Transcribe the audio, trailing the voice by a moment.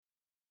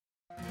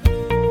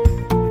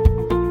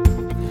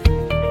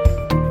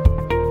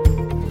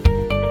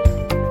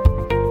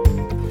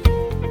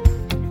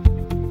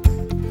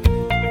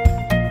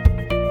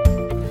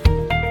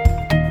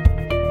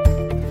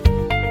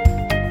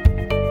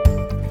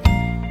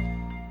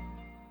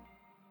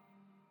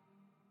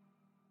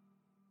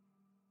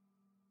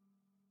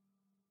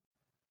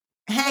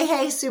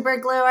Hey, Super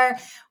Gluer.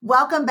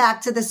 Welcome back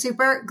to the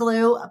Super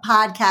Glue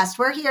podcast.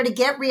 We're here to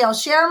get real,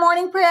 share a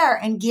morning prayer,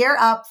 and gear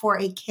up for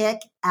a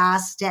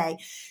kick-ass day.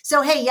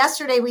 So, hey,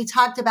 yesterday we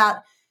talked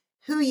about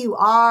who you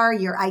are,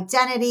 your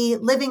identity,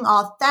 living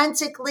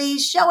authentically,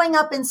 showing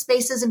up in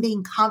spaces and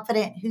being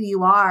confident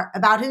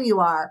about who you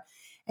are.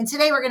 And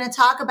today we're going to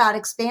talk about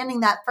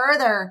expanding that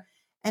further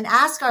and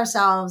ask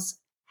ourselves,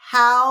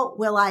 how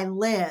will I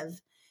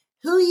live?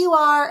 Who you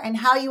are and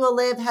how you will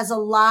live has a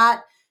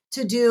lot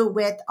to do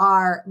with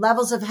our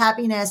levels of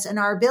happiness and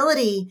our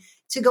ability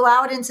to go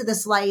out into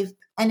this life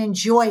and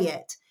enjoy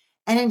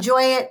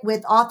it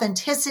with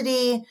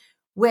authenticity,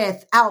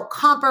 without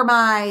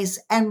compromise,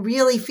 and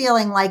really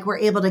feeling like we're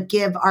able to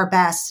give our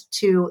best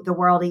to the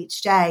world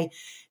each day.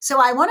 So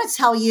I want to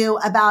tell you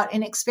about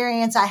an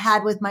experience I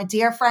had with my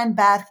dear friend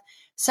Beth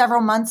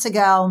several months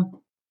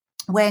ago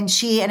when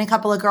she and a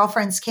couple of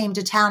girlfriends came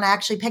to town. I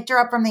actually picked her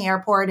up from the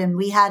airport, and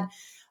we had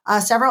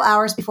several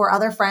hours before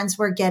other friends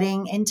were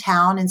getting in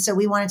town. And so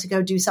we wanted to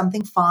go do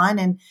something fun.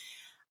 And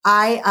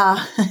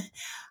I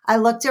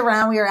looked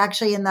around. We were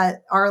actually in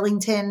the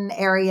Arlington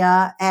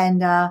area.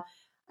 And I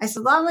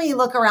said, let me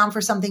look around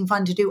for something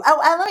fun to do.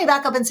 Oh, and let me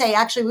back up and say,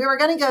 actually, we were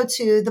going to go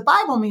to the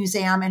Bible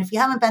Museum. And if you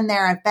haven't been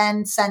there, I've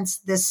been since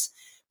this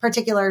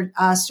particular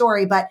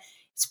story, but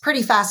it's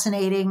pretty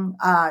fascinating.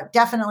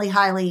 Definitely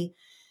highly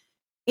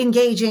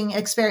engaging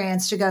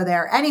experience to go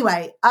there.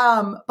 Anyway,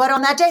 but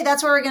on that day,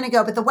 that's where we're going to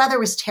go. But the weather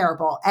was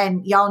terrible.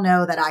 And y'all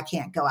know that I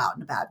can't go out in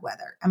the bad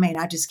weather. I mean,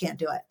 I just can't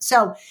do it.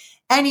 So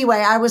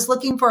anyway, I was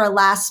looking for a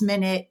last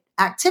minute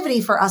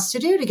activity for us to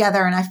do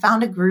together. And I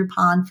found a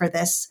Groupon for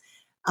this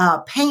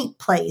paint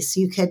place.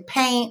 You could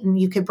paint and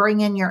you could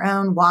bring in your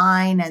own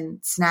wine and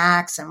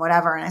snacks and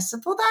whatever. And I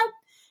said, well,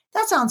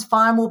 that sounds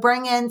fun. We'll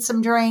bring in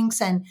some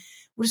drinks and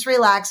we'll just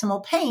relax and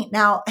we'll paint.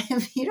 Now,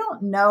 if you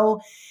don't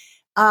know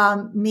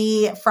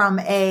me from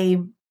a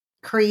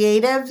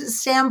creative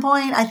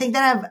standpoint, I think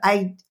that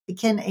I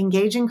can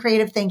engage in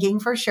creative thinking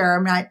for sure.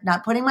 I'm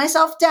not putting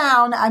myself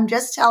down. I'm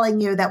just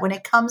telling you that when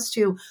it comes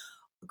to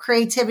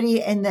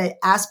creativity in the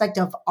aspect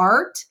of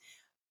art,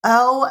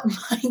 oh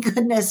my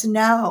goodness,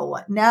 no,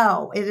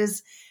 not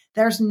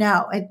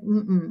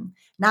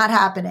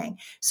happening.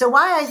 So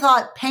why I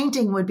thought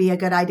painting would be a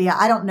good idea,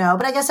 I don't know,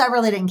 but I guess I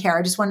really didn't care.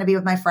 I just wanted to be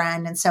with my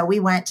friend. And so we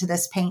went to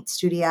this paint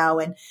studio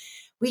and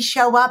we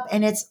show up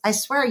and I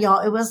swear,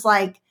 y'all, it was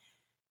like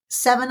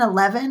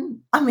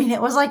 7-Eleven. I mean,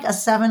 it was like a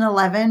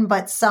 7-Eleven,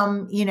 but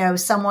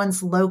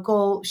someone's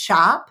local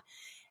shop.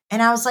 And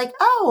I was like,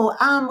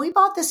 we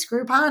bought this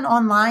Groupon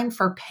online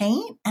for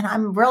paint. And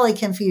I'm really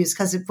confused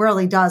because it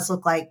really does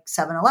look like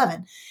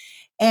 7-Eleven.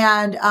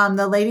 And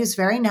the lady was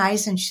very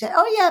nice. And she said,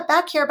 oh yeah,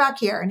 back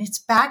here. And it's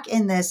back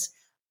in this,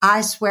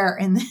 I swear,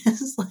 in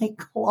this like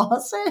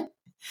closet.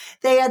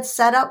 They had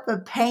set up a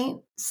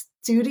paint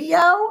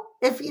studio,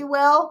 if you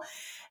will.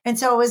 And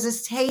so it was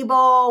this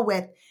table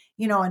with,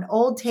 an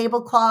old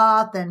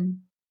tablecloth and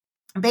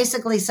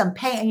basically some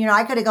paint.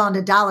 I could have gone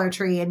to Dollar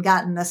Tree and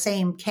gotten the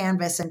same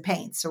canvas and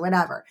paints or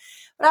whatever.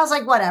 But I was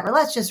like, whatever,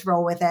 let's just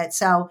roll with it.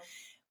 So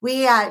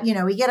we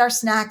get our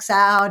snacks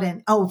out.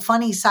 And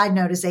funny side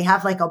note is they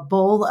have like a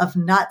bowl of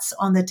nuts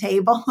on the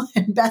table.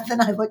 And Beth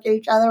and I look at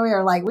each other. We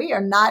are like, we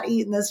are not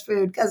eating this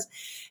food because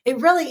it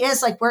really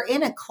is like we're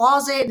in a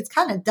closet. It's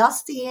kind of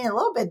dusty and a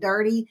little bit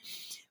dirty.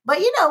 But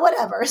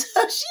whatever.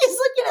 So she's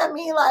looking at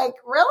me like,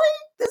 really?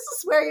 This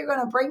is where you're going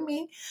to bring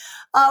me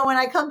when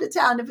I come to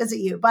town to visit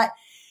you. But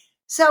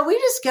so we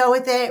just go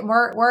with it.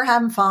 We're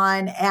having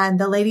fun. And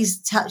the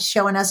lady's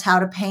showing us how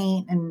to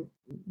paint and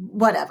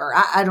whatever.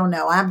 I don't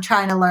know. I'm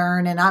trying to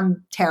learn and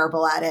I'm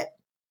terrible at it.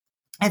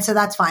 And so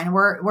that's fine.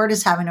 We're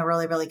just having a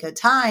really, really good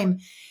time.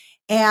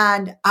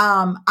 And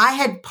I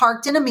had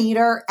parked in a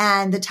meter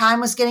and the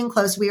time was getting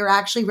close. We were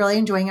actually really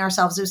enjoying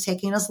ourselves. It was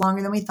taking us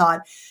longer than we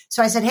thought.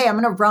 So I said, hey, I'm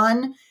going to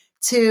run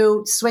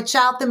to switch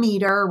out the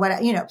meter,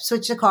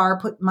 switch the car,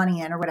 put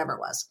money in or whatever it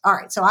was. All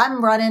right. So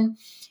I'm running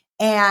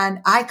and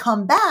I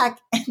come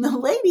back and the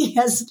lady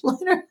has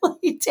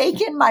literally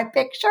taken my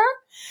picture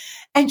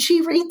and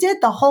she redid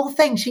the whole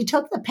thing. She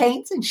took the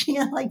paints and she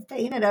like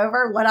painted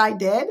over what I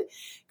did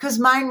because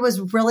mine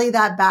was really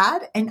that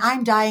bad and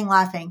I'm dying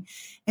laughing.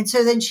 And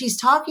so then she's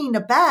talking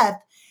to Beth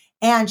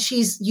and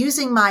she's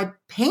using my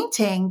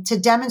painting to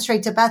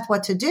demonstrate to Beth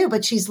what to do,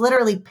 but she's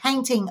literally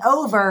painting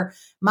over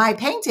my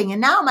painting. And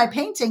now my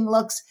painting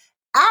looks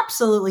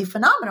absolutely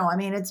phenomenal. I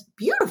mean, it's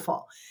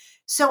beautiful.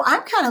 So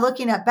I'm kind of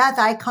looking at Beth.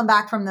 I come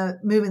back from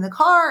moving the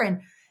car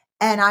and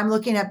I'm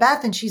looking at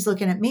Beth and she's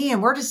looking at me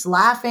and we're just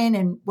laughing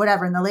and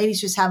whatever. And the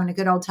lady's just having a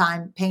good old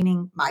time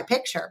painting my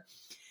picture,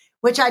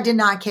 which I did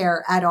not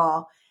care at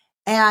all.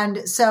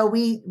 And so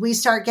we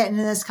start getting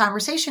into this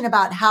conversation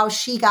about how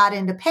she got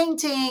into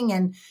painting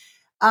and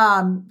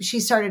she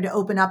started to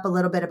open up a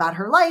little bit about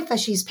her life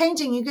as she's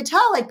painting. You could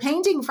tell like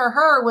painting for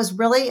her was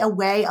really a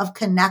way of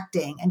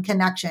connecting and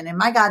connection. And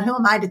my God, who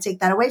am I to take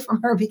that away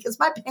from her because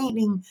my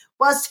painting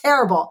was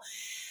terrible.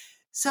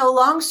 So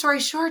long story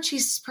short,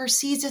 she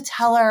proceeds to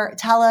tell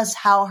us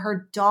how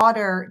her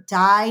daughter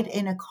died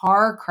in a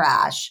car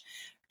crash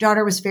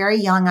daughter was very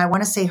young. I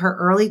want to say her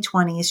early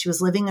 20s. She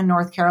was living in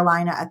North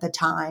Carolina at the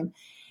time.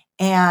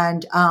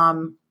 And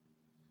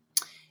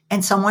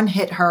someone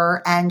hit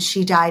her and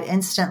she died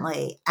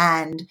instantly.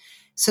 And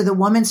so the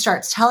woman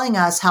starts telling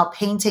us how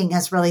painting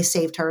has really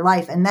saved her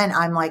life. And then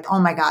I'm like, oh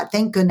my God,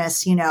 thank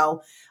goodness,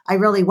 I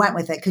really went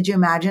with it. Could you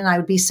imagine? I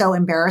would be so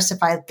embarrassed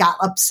if I got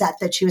upset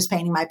that she was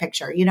painting my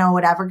picture,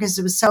 whatever, because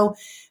it was so,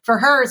 for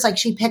her, it's like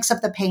she picks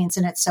up the paints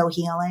and it's so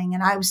healing.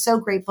 And I was so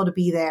grateful to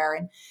be there.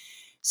 And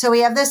so we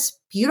have this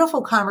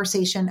beautiful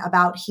conversation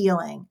about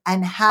healing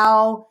and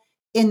how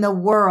in the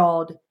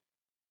world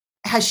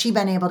has she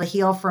been able to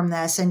heal from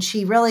this. And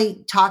she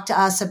really talked to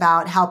us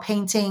about how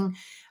painting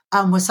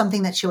was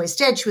something that she always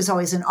did. She was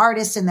always an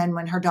artist. And then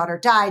when her daughter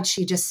died,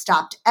 she just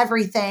stopped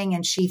everything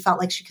and she felt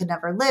like she could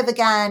never live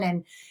again.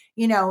 And,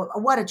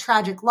 what a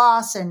tragic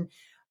loss. And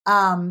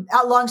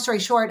long story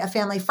short, a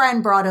family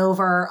friend brought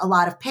over a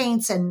lot of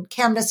paints and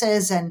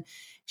canvases, and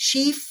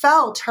she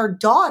felt her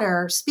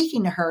daughter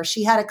speaking to her.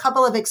 She had a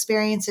couple of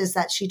experiences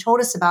that she told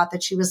us about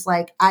that she was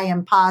like, I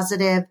am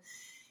positive.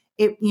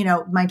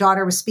 My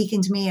daughter was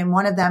speaking to me, and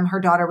one of them, her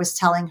daughter was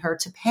telling her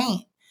to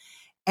paint.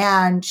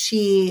 And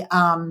she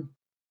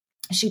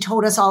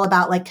told us all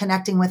about like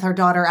connecting with her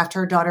daughter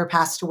after her daughter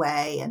passed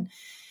away. And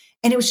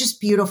it was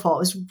just beautiful. It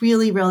was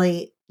really,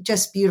 really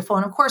just beautiful.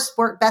 And of course,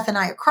 Beth and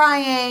I are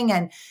crying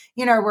and,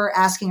 we're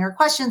asking her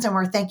questions and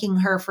we're thanking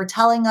her for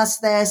telling us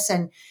this.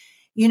 And,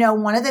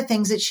 one of the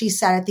things that she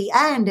said at the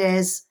end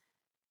is,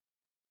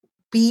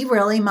 be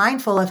really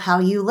mindful of how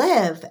you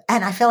live.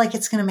 And I feel like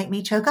it's going to make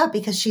me choke up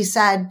because she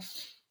said,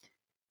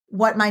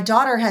 what my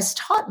daughter has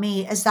taught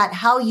me is that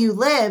how you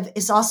live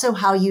is also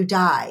how you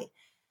die.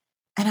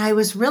 And I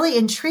was really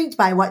intrigued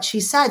by what she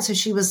said. So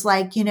she was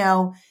like,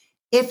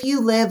 if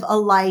you live a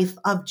life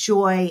of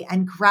joy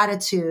and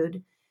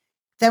gratitude,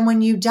 then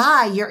when you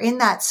die, you're in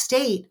that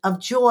state of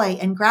joy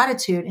and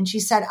gratitude. And she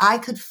said, I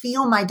could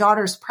feel my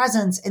daughter's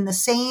presence in the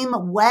same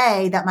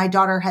way that my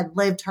daughter had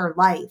lived her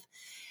life.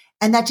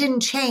 And that didn't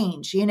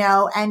change,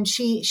 and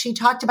she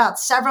talked about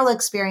several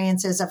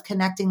experiences of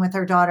connecting with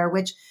her daughter,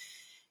 which,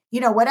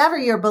 whatever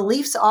your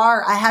beliefs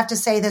are, I have to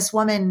say this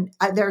woman,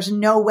 there's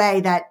no way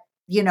that,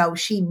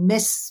 she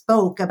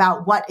misspoke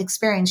about what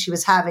experience she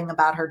was having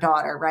about her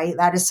daughter, right?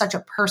 That is such a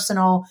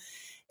personal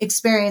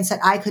experience that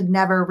I could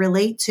never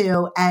relate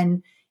to.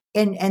 And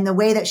the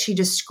way that she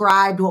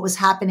described what was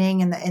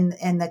happening and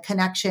the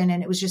connection,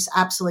 and it was just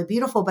absolutely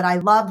beautiful. But I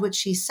loved what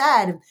she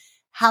said.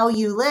 How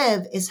you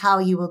live is how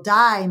you will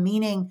die,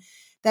 meaning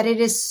that it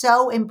is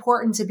so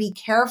important to be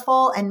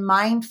careful and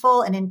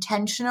mindful and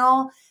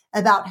intentional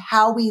about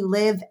how we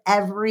live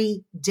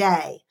every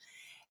day.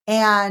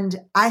 And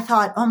I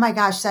thought, oh my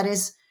gosh, that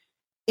is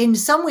in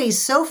some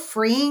ways so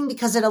freeing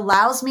because it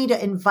allows me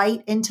to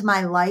invite into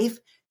my life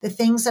the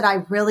things that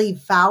I really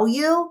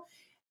value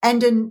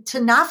and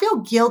to not feel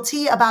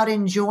guilty about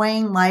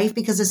enjoying life,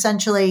 because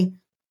essentially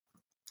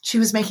she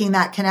was making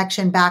that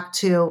connection back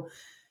to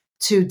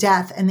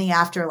death and the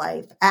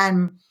afterlife.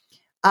 And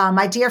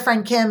my dear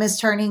friend Kim is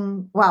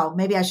turning, well,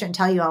 maybe I shouldn't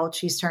tell you how old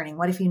she's turning.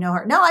 What if you know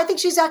her? No, I think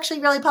she's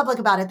actually really public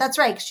about it. That's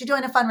right. She's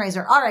doing a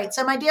fundraiser. All right.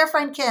 So my dear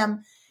friend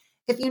Kim,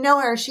 if you know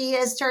her, she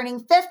is turning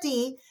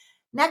 50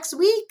 next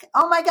week.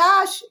 Oh my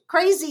gosh,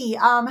 crazy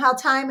how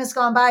time has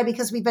gone by,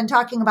 because we've been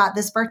talking about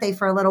this birthday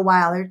for a little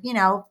while. Or,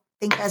 I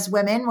think as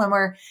women, when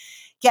we're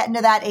getting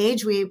to that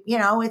age,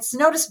 it's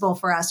noticeable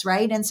for us,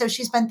 right? And so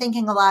she's been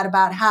thinking a lot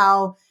about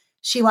how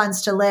she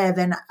wants to live.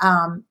 And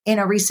in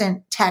a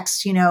recent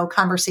text,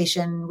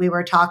 conversation, we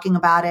were talking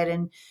about it.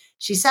 And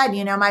she said,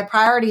 my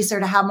priorities are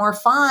to have more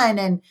fun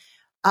and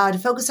to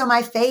focus on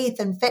my faith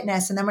and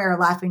fitness. And then we were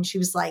laughing. She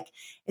was like,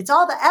 it's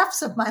all the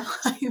F's of my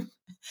life,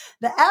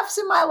 the F's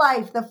in my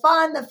life, the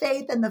fun, the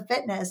faith, and the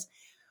fitness.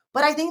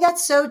 But I think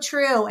that's so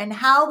true. And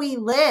how we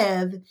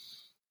live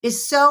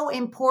is so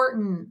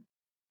important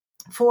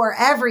for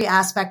every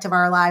aspect of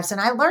our lives. And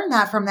I learned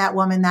that from that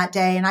woman that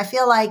day. And I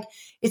feel like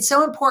it's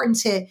so important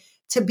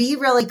to be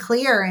really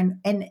clear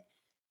in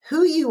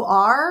who you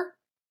are,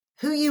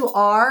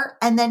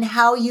 and then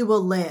how you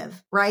will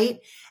live, right?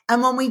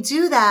 And when we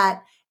do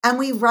that and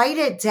we write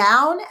it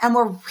down and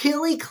we're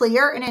really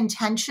clear and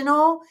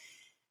intentional,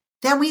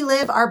 then we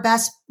live our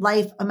best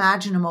life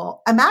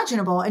imaginable.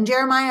 And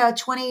Jeremiah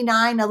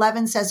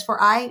 29:11 says,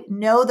 for I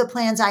know the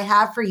plans I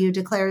have for you,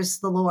 declares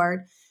the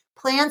Lord,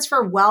 plans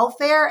for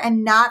welfare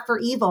and not for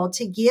evil,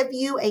 to give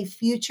you a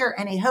future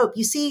and a hope.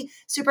 You see,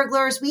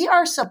 Superglowers, we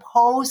are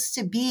supposed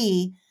to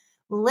be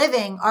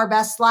living our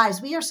best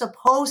lives. We are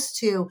supposed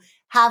to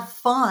have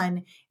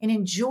fun and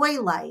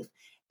enjoy life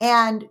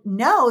and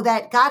know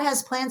that God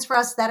has plans for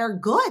us that are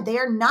good. They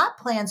are not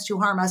plans to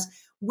harm us.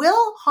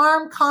 Will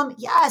harm come?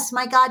 Yes,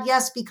 my God,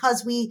 yes,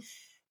 because we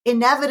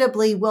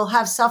inevitably will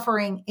have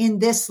suffering in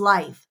this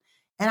life.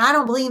 And I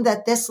don't believe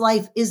that this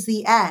life is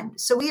the end.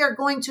 So we are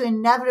going to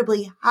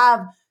inevitably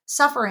have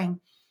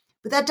suffering.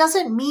 But that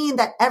doesn't mean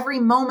that every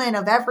moment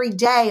of every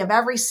day, of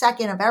every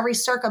second, of every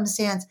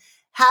circumstance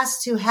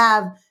has to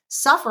have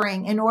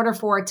suffering in order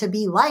for it to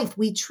be life.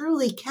 We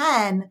truly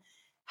can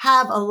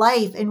have a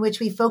life in which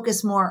we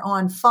focus more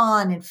on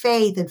fun and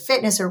faith and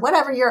fitness or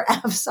whatever your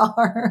F's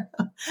are,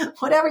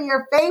 whatever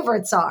your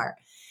favorites are.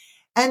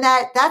 And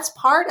that's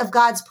part of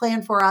God's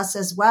plan for us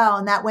as well.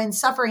 And that when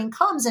suffering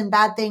comes and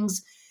bad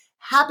things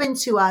happen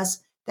to us,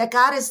 that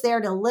God is there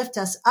to lift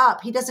us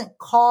up. He doesn't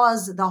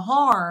cause the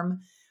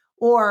harm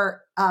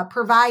or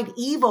provide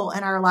evil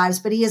in our lives,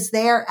 but he is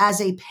there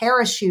as a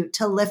parachute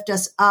to lift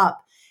us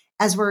up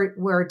as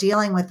we're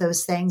dealing with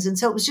those things. And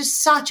so it was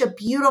just such a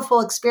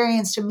beautiful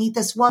experience to meet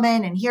this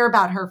woman and hear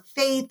about her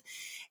faith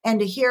and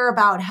to hear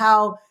about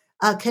how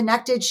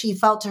connected she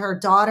felt to her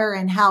daughter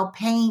and how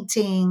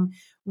painting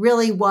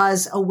really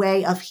was a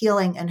way of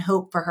healing and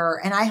hope for her.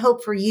 And I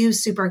hope for you,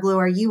 super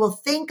gluer, you will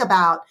think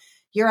about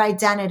your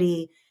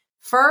identity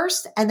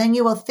first, and then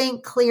you will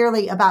think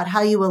clearly about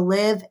how you will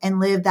live and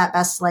live that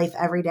best life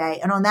every day.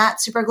 And on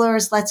that, super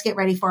gluers, let's get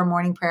ready for a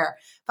morning prayer.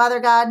 Father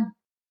God,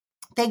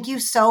 thank you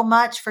so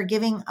much for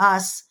giving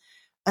us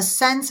a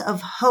sense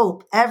of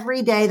hope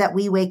every day that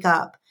we wake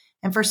up.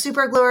 And for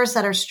super gluers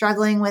that are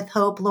struggling with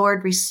hope,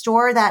 Lord,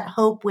 restore that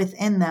hope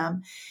within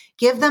them.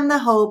 Give them the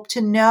hope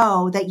to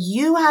know that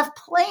you have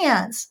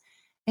plans,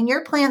 and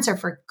your plans are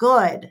for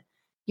good.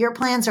 Your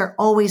plans are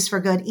always for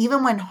good,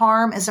 even when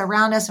harm is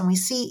around us and we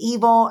see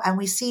evil and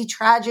we see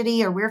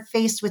tragedy or we're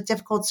faced with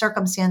difficult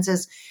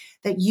circumstances,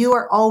 that you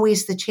are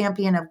always the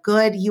champion of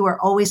good. You are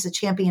always the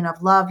champion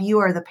of love. You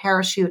are the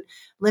parachute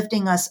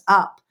lifting us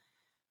up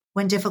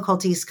when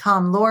difficulties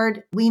come.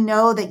 Lord, we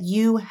know that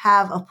you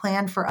have a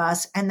plan for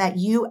us and that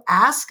you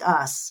ask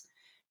us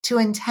to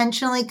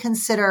intentionally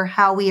consider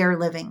how we are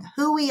living.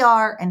 Who we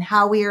are and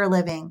how we are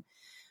living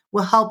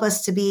will help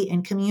us to be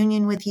in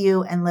communion with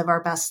you and live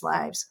our best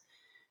lives.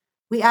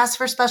 We ask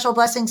for special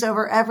blessings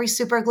over every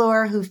super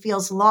gluer who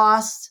feels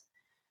lost,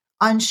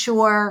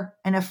 unsure,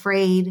 and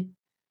afraid,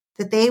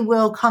 that they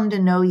will come to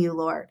know you,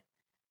 Lord,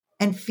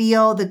 and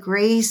feel the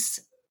grace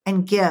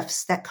and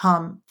gifts that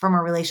come from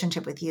a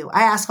relationship with you.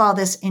 I ask all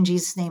this in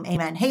Jesus' name.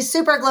 Amen. Hey,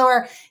 super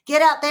gluer,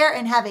 get out there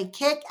and have a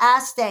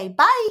kick-ass day.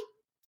 Bye.